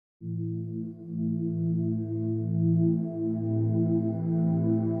My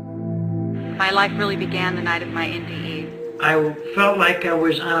life really began the night of my NDE. I felt like I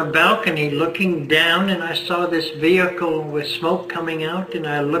was on a balcony looking down, and I saw this vehicle with smoke coming out, and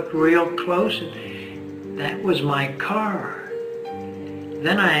I looked real close, and that was my car.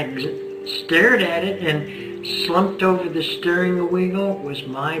 Then I stared at it, and slumped over the steering wheel was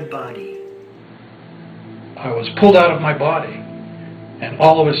my body. I was pulled out of my body, and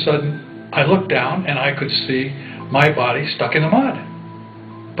all of a sudden I looked down and I could see my body stuck in the mud.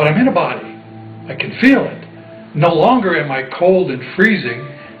 But I'm in a body. I can feel it. No longer am I cold and freezing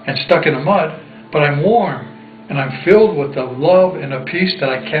and stuck in the mud, but I'm warm and I'm filled with a love and a peace that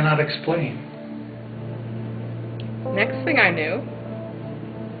I cannot explain. Next thing I knew,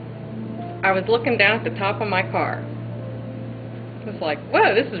 I was looking down at the top of my car. It was like,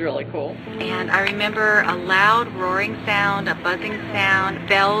 whoa, this is really cool. And I remember a loud roaring sound, a buzzing sound,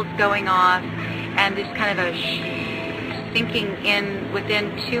 bells going off, and this kind of a sinking in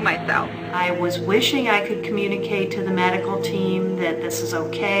within to myself. I was wishing I could communicate to the medical team that this is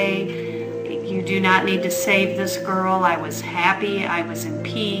okay. You do not need to save this girl. I was happy. I was in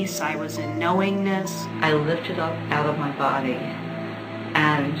peace. I was in knowingness. I lifted up out of my body,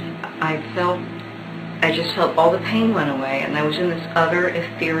 and I just felt all the pain went away, and I was in this other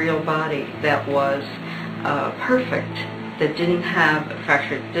ethereal body that was perfect, that didn't have a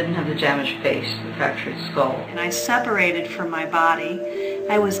fractured, didn't have the damaged face, the fractured skull. And I separated from my body.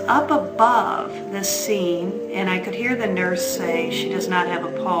 I was up above this scene, and I could hear the nurse say, she does not have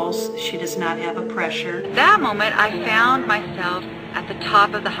a pulse, she does not have a pressure. At that moment, I found myself at the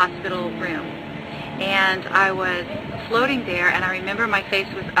top of the hospital room, and I was floating there, and I remember my face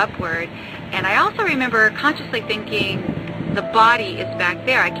was upward, and I also remember consciously thinking, the body is back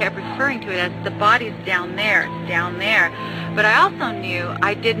there. I kept referring to it as the body's down there, it's down there. But I also knew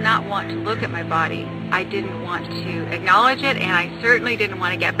I did not want to look at my body. I didn't want to acknowledge it, and I certainly didn't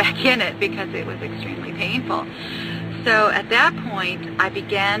want to get back in it because it was extremely painful. So at that point, I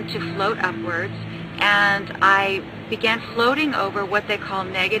began to float upwards, and I began floating over what they call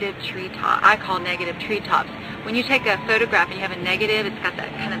negative treetops. I call negative treetops. When you take a photograph and you have a negative, it's got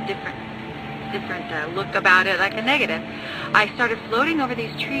that kind of different look about it, like a negative. I started floating over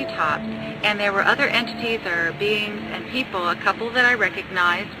these treetops, and there were other entities or beings and people, a couple that I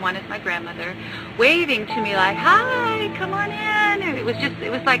recognized, one is my grandmother, waving to me like, hi, come on in. And it was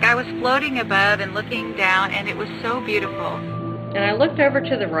like I was floating above and looking down, and it was so beautiful. And I looked over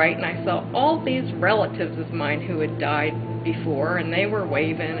to the right, and I saw all these relatives of mine who had died before, and they were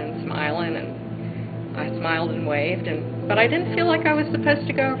waving and smiling, and I smiled and waved, but I didn't feel like I was supposed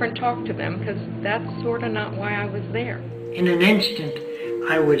to go over and talk to them because that's sort of not why I was there. In an instant,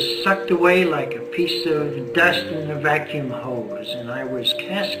 I was sucked away like a piece of dust in a vacuum hose, and I was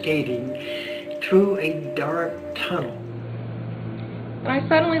cascading through a dark tunnel. I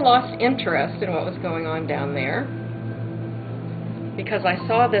suddenly lost interest in what was going on down there because I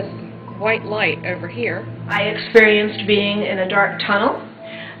saw this white light over here. I experienced being in a dark tunnel.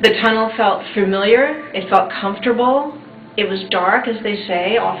 The tunnel felt familiar, it felt comfortable, it was dark, as they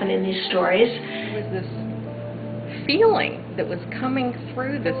say, often in these stories. There was this feeling that was coming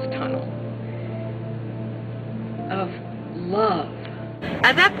through this tunnel of love.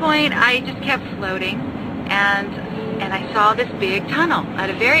 At that point, I just kept floating, and I saw this big tunnel. I had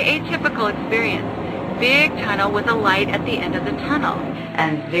a very atypical experience. Big tunnel with a light at the end of the tunnel.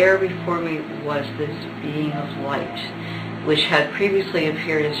 And there before me was this being of light, which had previously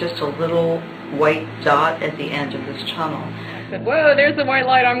appeared as just a little white dot at the end of this tunnel. I said, whoa, there's the white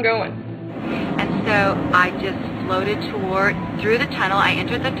light, I'm going. And so I just floated through the tunnel. I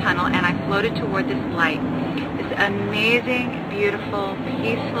entered the tunnel, and I floated toward this light. This amazing, beautiful,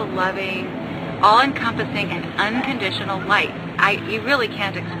 peaceful, loving, all-encompassing, and unconditional light. You really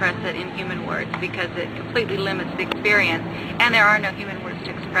can't express it in human words because it completely limits the experience, and there are no human words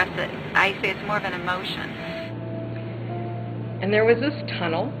to express it. I say it's more of an emotion. And there was this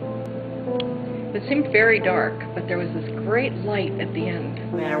tunnel that seemed very dark, but there was this great light at the end.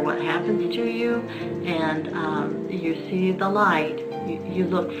 No matter what happens to you, and you see the light, you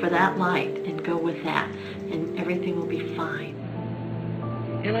look for that light and go with that, and everything will be fine.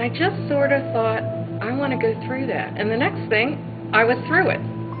 And I just sort of thought, I want to go through that. And the next thing, I was through it.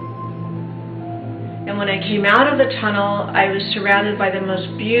 And when I came out of the tunnel, I was surrounded by the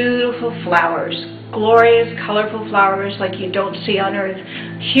most beautiful flowers. Glorious, colorful flowers like you don't see on earth.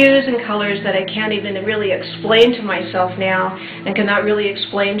 Hues and colors that I can't even really explain to myself now and cannot really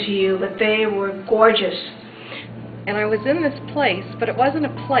explain to you, but they were gorgeous. And I was in this place, but it wasn't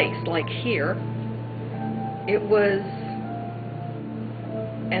a place like here. It was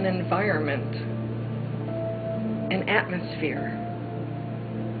an environment, an atmosphere.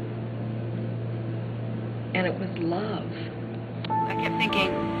 And it was love. I kept thinking,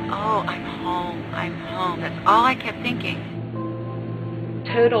 oh, I'm home, I'm home. That's all I kept thinking.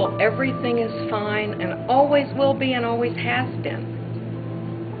 Total, everything is fine and always will be and always has been.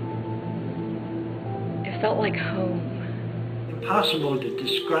 It felt like home. Impossible to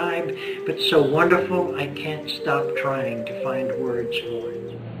describe, but so wonderful I can't stop trying to find words for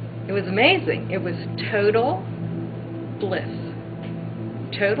it. It was amazing. It was total bliss,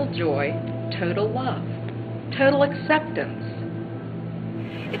 total joy, total love, total acceptance.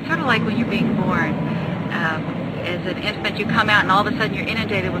 It's sort of like when you're being born. As an infant, you come out and all of a sudden you're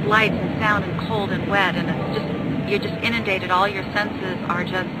inundated with lights and sound and cold and wet, and it's just, you're just inundated. All your senses are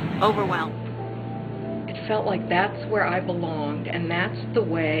just overwhelmed. It felt like that's where I belonged, and that's the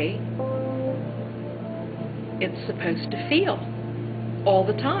way it's supposed to feel all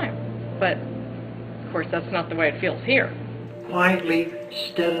the time. But, of course, that's not the way it feels here. Quietly,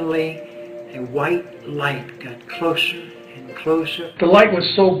 steadily, a white light got closer and closer. The light was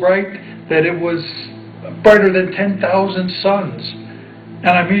so bright that it was brighter than 10,000 suns. And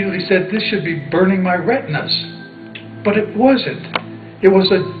I immediately said, this should be burning my retinas. But it wasn't. It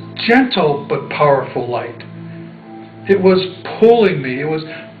was a gentle but powerful light. It was pulling me. It was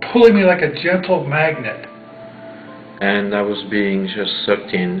pulling me like a gentle magnet. And I was being just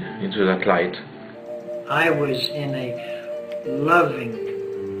sucked into that light. I was in a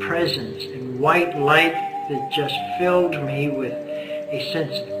loving presence and white light that just filled me with a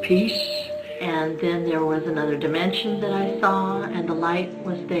sense of peace. And then there was another dimension that I saw, and the light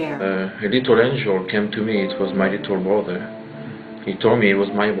was there. A little angel came to me. It was my little brother. He told me it was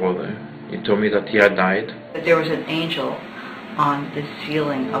my brother. He told me that he had died. There was an angel on the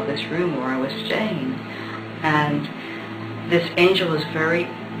ceiling of this room where I was staying. And this angel was very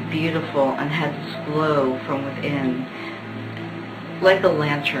beautiful and had this glow from within, like a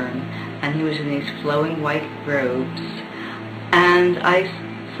lantern. And he was in these flowing white robes. And I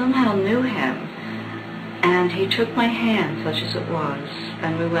somehow knew him. And he took my hand, such as it was,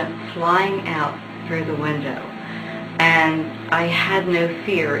 and we went flying out through the window. And I had no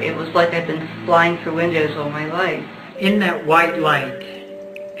fear. It was like I'd been flying through windows all my life. In that white light,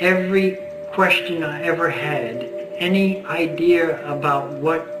 every question I ever had, any idea about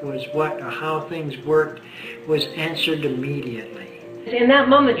what was what or how things worked, was answered immediately. In that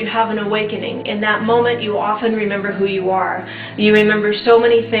moment you have an awakening. In that moment you often remember who you are. You remember so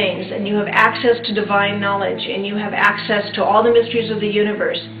many things, and you have access to divine knowledge, and you have access to all the mysteries of the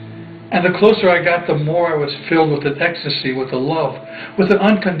universe. And the closer I got, the more I was filled with an ecstasy, with a love, with an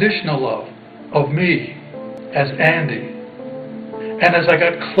unconditional love of me as Andy. And as I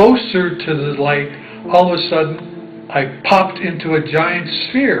got closer to the light, all of a sudden I popped into a giant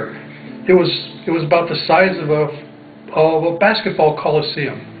sphere. It was about the size of a basketball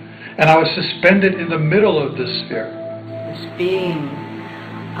coliseum, and I was suspended in the middle of this sphere. This being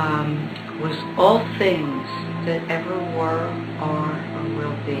was all things that ever were, are, or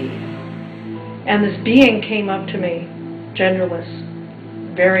will be. And this being came up to me, genderless,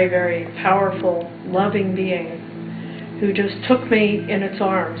 very, very powerful, loving being, who just took me in its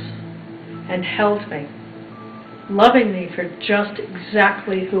arms and held me, loving me for just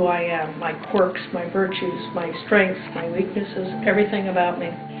exactly who I am, my quirks, my virtues, my strengths, my weaknesses, everything about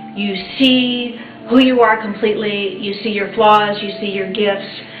me. You see who you are completely, you see your flaws, you see your gifts,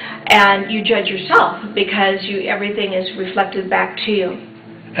 and you judge yourself because everything is reflected back to you.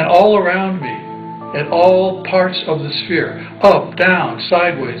 And all around me, at all parts of the sphere, up, down,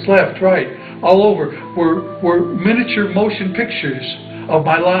 sideways, left, right, all over, were miniature motion pictures of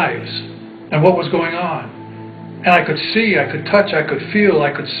my lives and what was going on. And I could see, I could touch, I could feel,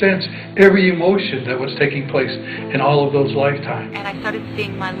 I could sense every emotion that was taking place in all of those lifetimes. And I started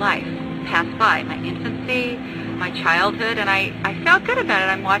seeing my life pass by, my infancy, my childhood, and I felt good about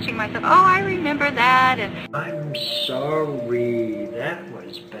it. I'm watching myself, oh, I remember that. And I'm sorry, that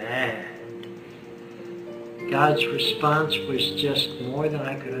was bad. God's response was just more than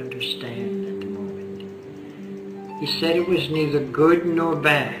I could understand at the moment. He said it was neither good nor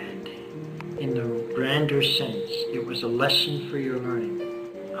bad in the grander sense. It was a lesson for your learning.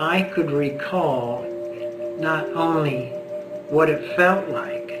 I could recall not only what it felt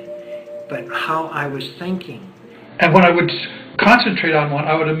like, but how I was thinking. And when I would concentrate on one,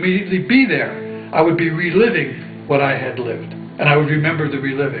 I would immediately be there. I would be reliving what I had lived, and I would remember the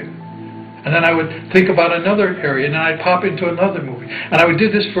reliving. And then I would think about another area, and then I'd pop into another movie. And I would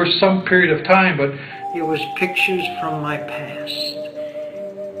do this for some period of time, but it was pictures from my past.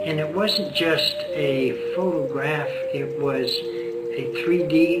 And it wasn't just a photograph, it was a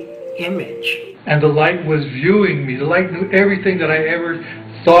 3D image. And the light was viewing me. The light knew everything that I ever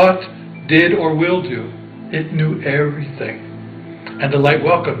thought, did, or will do. It knew everything. And the light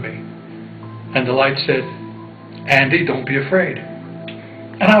welcomed me. And the light said, Andy, don't be afraid.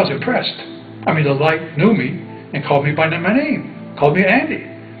 And I was impressed. I mean, the light knew me and called me by my name. Called me Andy.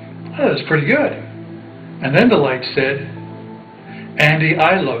 Oh, that was pretty good. And then the light said, Andy,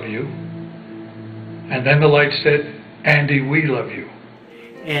 I love you. And then the light said, Andy, we love you.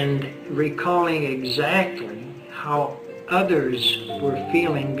 And recalling exactly how others were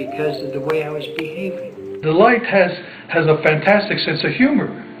feeling because of the way I was behaving. The light has a fantastic sense of humor.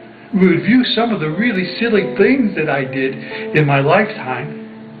 We would view some of the really silly things that I did in my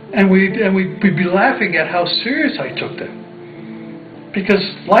lifetime, and we'd be laughing at how serious I took them. Because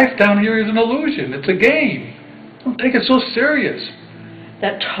life down here is an illusion. It's a game. Don't take it so serious.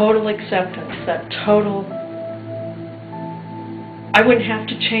 That total acceptance, that total... I wouldn't have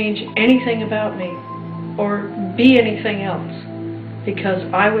to change anything about me or be anything else because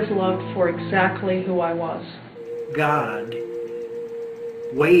I was loved for exactly who I was. God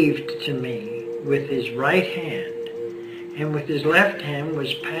waved to me with his right hand, and with his left hand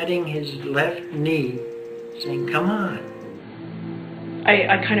was patting his left knee, saying, come on.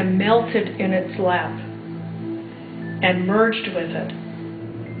 I kind of melted in its lap and merged with it.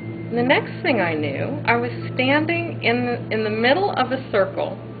 The next thing I knew, I was standing in the middle of a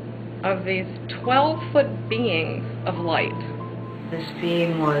circle of these 12-foot beings of light. This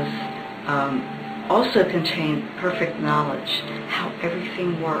being was also contained perfect knowledge, how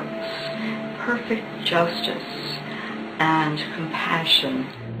everything works, perfect justice, and compassion.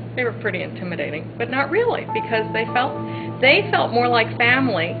 They were pretty intimidating, but not really, because they felt more like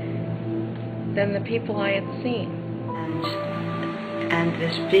family than the people I had seen. And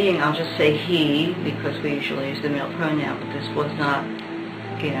this being, I'll just say he, because we usually use the male pronoun, but this was not,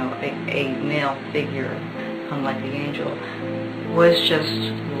 you know, a male figure, unlike the angel, was just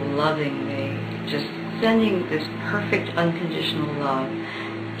loving me, just sending this perfect unconditional love,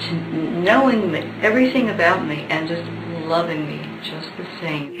 to knowing everything about me and just loving me just the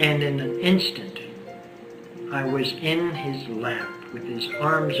same. And in an instant, I was in his lap with his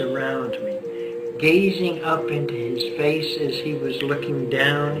arms around me, gazing up into his face as he was looking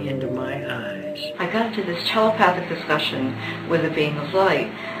down into my eyes. I got into this telepathic discussion with a being of light,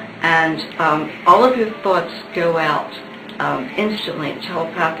 and all of your thoughts go out instantly,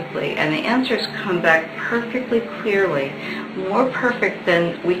 telepathically, and the answers come back perfectly clearly, more perfect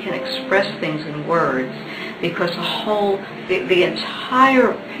than we can express things in words, because the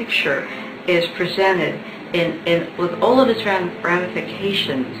entire picture is presented with all of its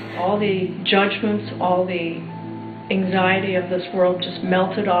ramifications. All the judgments, all the anxiety of this world just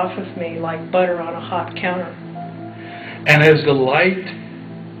melted off of me like butter on a hot counter. And as the light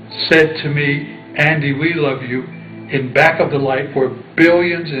said to me, Andy, we love you, in back of the light were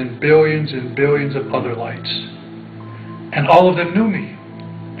billions and billions and billions of other lights. And all of them knew me.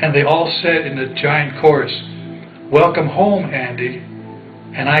 And they all said in a giant chorus, welcome home, Andy.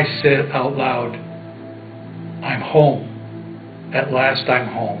 And I said out loud, I'm home. At last I'm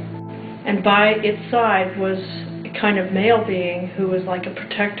home. And by its side was a kind of male being who was like a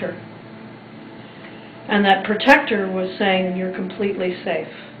protector. And that protector was saying, you're completely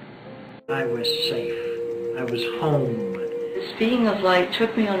safe. I was safe. I was home. This being of light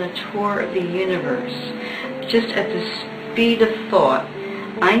took me on a tour of the universe, just at the speed of thought.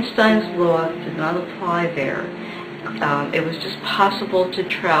 Einstein's law did not apply there. It was just possible to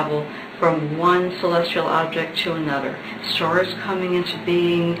travel from one celestial object to another. Stars coming into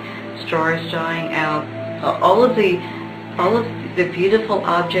being, stars dying out. All of the beautiful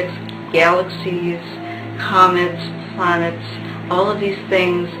objects, galaxies, comets, planets, all of these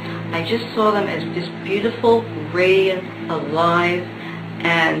things, I just saw them as just beautiful, radiant, alive,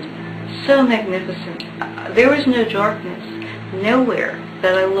 and so magnificent. There was no darkness. Nowhere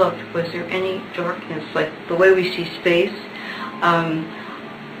that I looked was there any darkness, like the way we see space.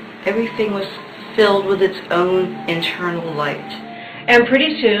 Everything was filled with its own internal light. And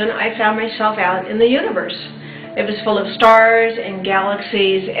pretty soon I found myself out in the universe. It was full of stars and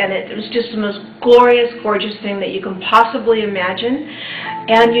galaxies, and it was just the most glorious, gorgeous thing that you can possibly imagine.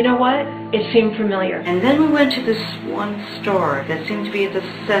 And you know what? It seemed familiar. And then we went to this one star that seemed to be at the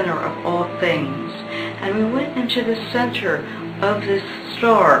center of all things. And we went into the center of this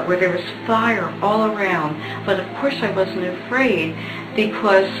star where there was fire all around. But of course I wasn't afraid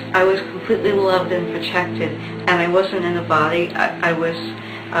because I was completely loved and protected. And I wasn't in a body. I was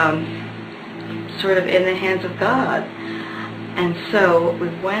sort of in the hands of God. And so we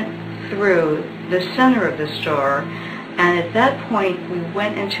went through the center of the star, And at that point, we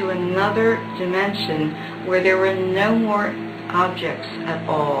went into another dimension where there were no more objects at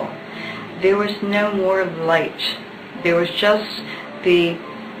all. There was no more light. There was just the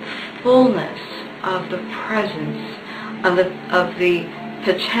fullness of the presence, of the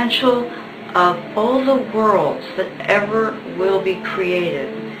potential of all the worlds that ever will be created.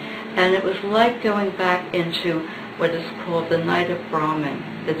 And it was like going back into what is called the night of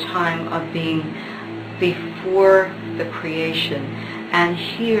Brahman, the time of being before the creation. And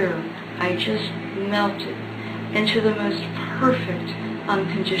here I just melted into the most perfect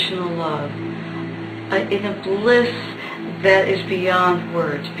unconditional love, in a bliss that is beyond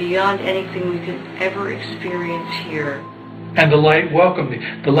words, beyond anything we could ever experience here. And the light welcomed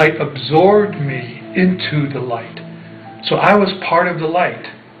me. The light absorbed me into the light. So I was part of the light.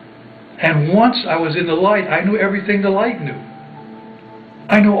 And once I was in the light, I knew everything the light knew.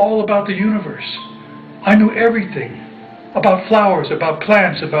 I knew all about the universe. I knew everything about flowers, about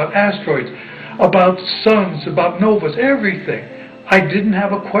plants, about asteroids, about suns, about novas, everything. I didn't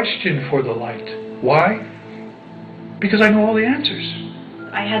have a question for the light. Why? Because I know all the answers.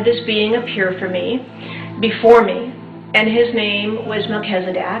 I had this being appear for me, before me, and his name was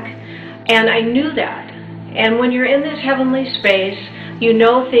Melchizedek, and I knew that. And when you're in this heavenly space, you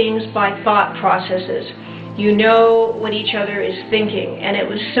know things by thought processes. You know what each other is thinking, and it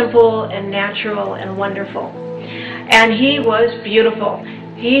was simple and natural and wonderful. And he was beautiful.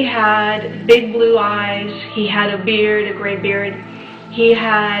 He had big blue eyes, he had a beard, a gray beard, he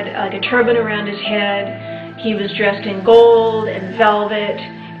had like a turban around his head, he was dressed in gold and velvet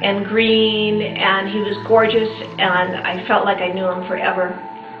and green, and he was gorgeous, and I felt like I knew him forever.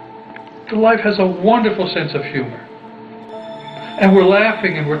 The life has a wonderful sense of humor. And we're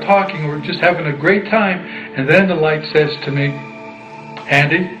laughing and we're talking and we're just having a great time, and then the light says to me,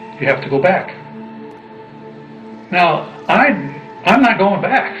 Andy, you have to go back. Now, I'm not going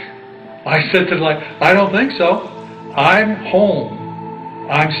back. I said to the light, I don't think so. I'm home.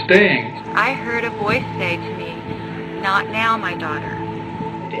 I'm staying. I heard a voice say to me, not now, my daughter.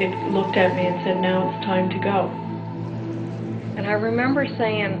 It looked at me and said, now it's time to go. And I remember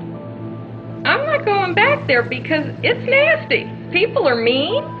saying, I'm not going back there because it's nasty. People are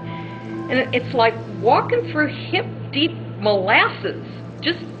mean. And it's like walking through hip-deep molasses,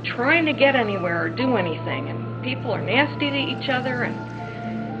 just trying to get anywhere or do anything. And people are nasty to each other,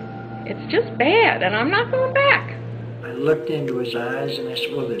 and it's just bad, and I'm not going back. I looked into his eyes and I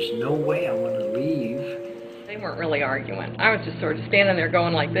said, well, there's no way I want to leave. They weren't really arguing. I was just sort of standing there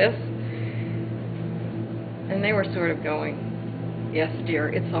going like this. And they were sort of going, yes, dear,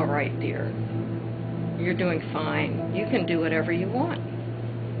 it's all right, dear. You're doing fine. You can do whatever you want.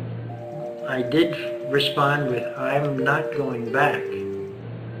 I did respond with, I'm not going back.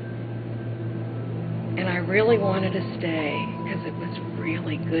 And I really wanted to stay because it was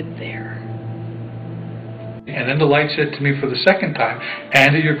really good there. And then the light said to me for the second time,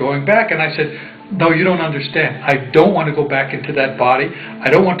 Andy, you're going back. And I said, no, you don't understand. I don't want to go back into that body. I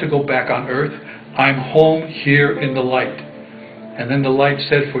don't want to go back on earth. I'm home here in the light. And then the light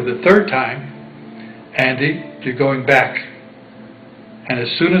said for the third time, Andy, you're going back. And as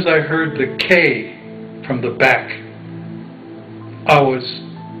soon as I heard the K from the back, I was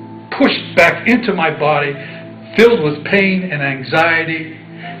pushed back into my body, filled with pain and anxiety.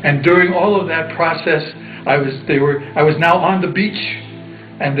 And during all of that process, I was now on the beach,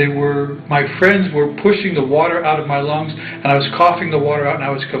 and my friends were pushing the water out of my lungs, and I was coughing the water out, and I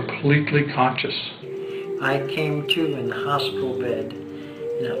was completely conscious. I came to in the hospital bed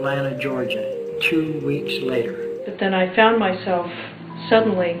in Atlanta, Georgia, 2 weeks later. But then I found myself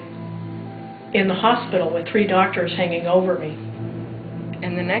suddenly in the hospital with 3 doctors hanging over me.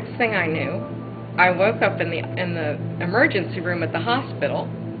 And the next thing I knew, I woke up in the emergency room at the hospital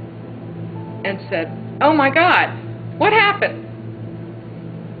and said, oh my God, what happened?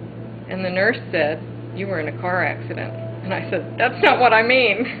 And the nurse said, you were in a car accident. And I said, that's not what I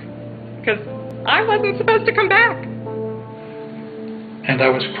mean, because I wasn't supposed to come back. And I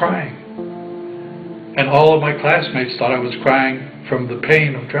was crying. And all of my classmates thought I was crying from the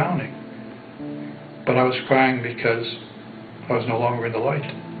pain of drowning. But I was crying because I was no longer in the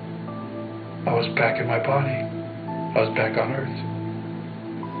light. I was back in my body. I was back on earth.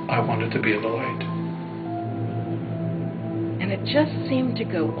 I wanted to be in the light. And it just seemed to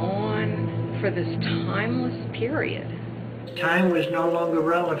go on for this timeless period. Time was no longer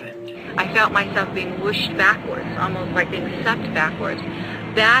relevant. I felt myself being whooshed backwards, almost like being sucked backwards,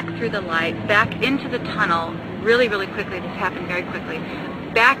 back through the light, back into the tunnel, really, really quickly. This happened very quickly.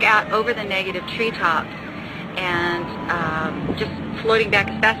 Back out over the negative treetops. and just floating back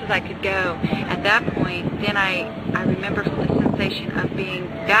as fast as I could go. At that point, then I remember the sensation of being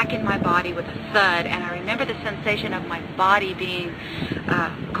back in my body with a thud, and I remember the sensation of my body being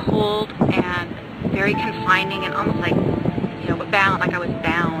cold and very confining and almost like, bound, like I was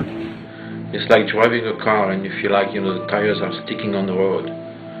bound. It's like driving a car and you feel like, the tires are sticking on the road.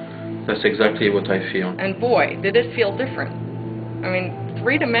 That's exactly what I feel. And boy, did it feel different. I mean,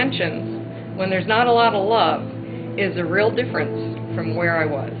 3 dimensions, when there's not a lot of love, is a real difference from where I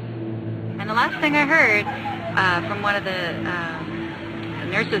was. And the last thing I heard from one of the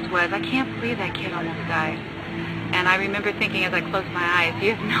nurses was, "I can't believe that kid almost died." And I remember thinking as I closed my eyes,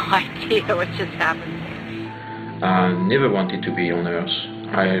 you have no idea what just happened here. I never wanted to be on Earth.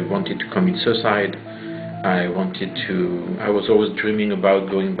 I wanted to commit suicide. I was always dreaming about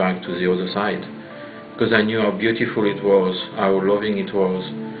going back to the other side, because I knew how beautiful it was, how loving it was,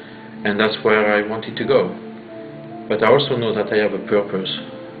 and that's where I wanted to go. But I also know that I have a purpose,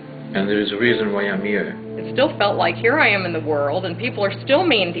 and there is a reason why I'm here. It still felt like here I am in the world, and people are still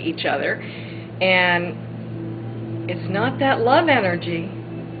mean to each other, and it's not that love energy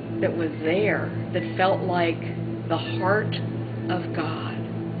that was there that felt like the heart of God.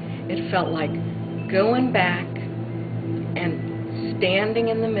 It felt like going back and standing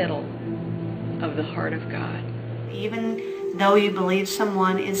in the middle of the heart of God. Even though you believe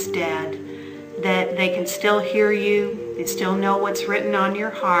someone is dead, that they can still hear you, they still know what's written on your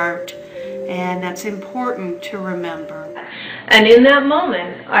heart, and that's important to remember. And in that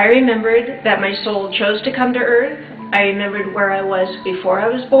moment, I remembered that my soul chose to come to Earth. I remembered where I was before I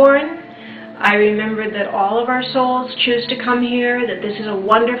was born. I remembered that all of our souls choose to come here, that this is a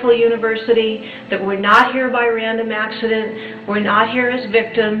wonderful university, that we're not here by random accident, we're not here as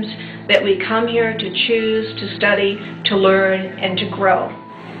victims, that we come here to choose, to study, to learn, and to grow.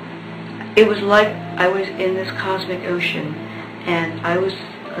 It was like I was in this cosmic ocean, and I was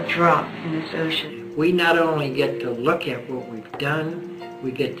a drop in this ocean. We not only get to look at what we've done, we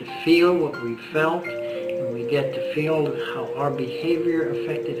get to feel what we felt, and we get to feel how our behavior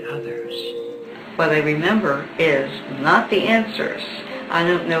affected others. What I remember is not the answers. I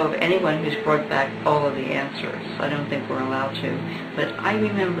don't know of anyone who's brought back all of the answers. I don't think we're allowed to. But I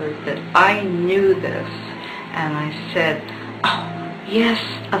remember that I knew this, and I said, "Oh, yes,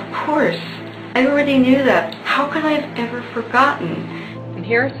 of course. I already knew that. How could I have ever forgotten?" And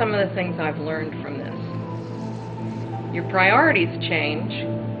here are some of the things I've learned from this. Your priorities change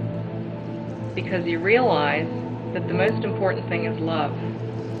because you realize that the most important thing is love.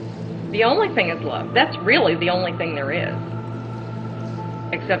 The only thing is love. That's really the only thing there is.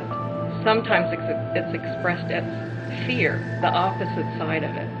 Except sometimes it's expressed as fear, the opposite side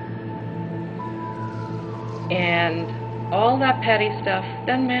of it. And all that petty stuff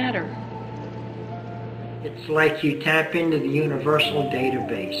doesn't matter. It's like you tap into the universal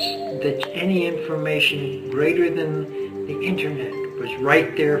database. That any information greater than the internet was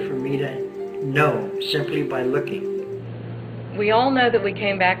right there for me to know simply by looking. We all know that we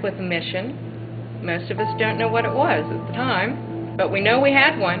came back with a mission. Most of us don't know what it was at the time, but we know we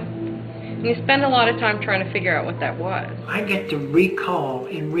had one. And you spend a lot of time trying to figure out what that was. I get to recall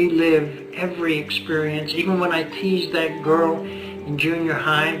and relive every experience, even when I teased that girl in junior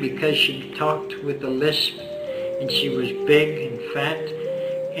high because she talked with a lisp and she was big and fat.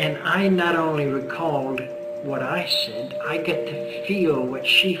 And I not only recalled what I said, I get to feel what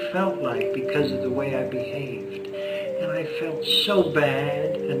she felt like because of the way I behaved. And I felt so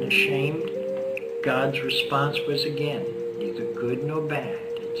bad and ashamed. God's response was again, neither good nor bad.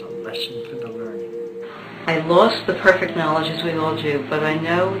 It's a lesson for the learning. I lost the perfect knowledge as we all do, but I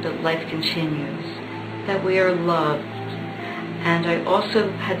know that life continues, that we are loved. And I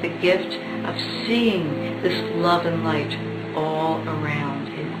also had the gift of seeing this love and light all around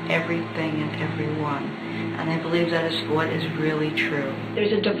in everything and everyone. And I believe that is what is really true.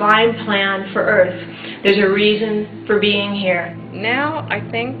 There's a divine plan for Earth. There's a reason for being here. Now I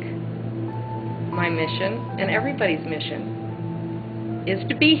think my mission, and everybody's mission, is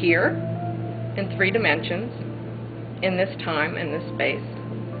to be here in 3 dimensions, in this time, in this space,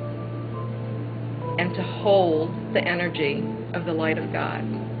 and to hold the energy of the light of God.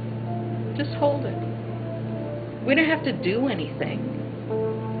 Just hold it. We don't have to do anything.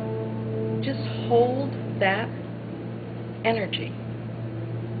 Just hold that energy.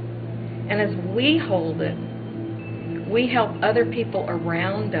 And as we hold it, we help other people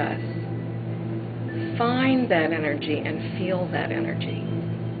around us find that energy and feel that energy.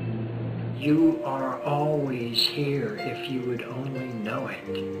 You are always here if you would only know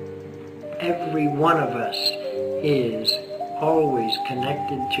it. Every one of us is always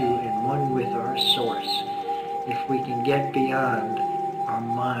connected to and one with our source. if we can get beyond our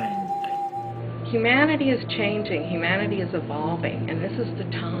mind. Humanity is changing, humanity is evolving, and this is the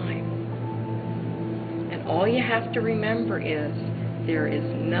time. And all you have to remember is there is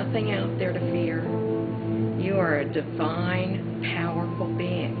nothing out there to fear. You are a divine, powerful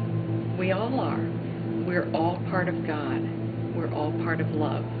being. We all are. We're all part of God. We're all part of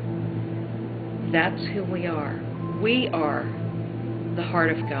love. That's who we are. We are the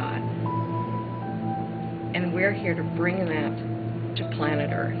heart of God. And we're here to bring that to planet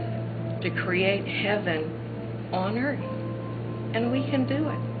Earth, to create heaven on Earth. And we can do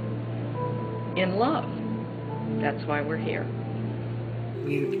it in love. That's why we're here.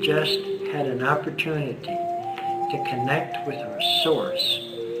 We've just had an opportunity to connect with our source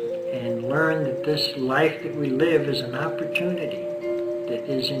and learn that this life that we live is an opportunity that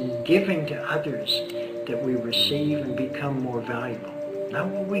is in giving to others that we receive and become more valuable. Not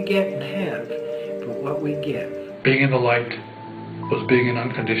what we get and have, but what we give. Being in the light was being in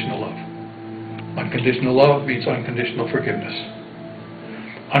unconditional love. Unconditional love means unconditional forgiveness.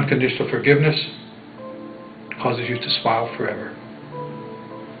 Unconditional forgiveness causes you to smile forever.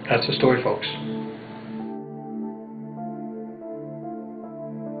 That's the story, folks.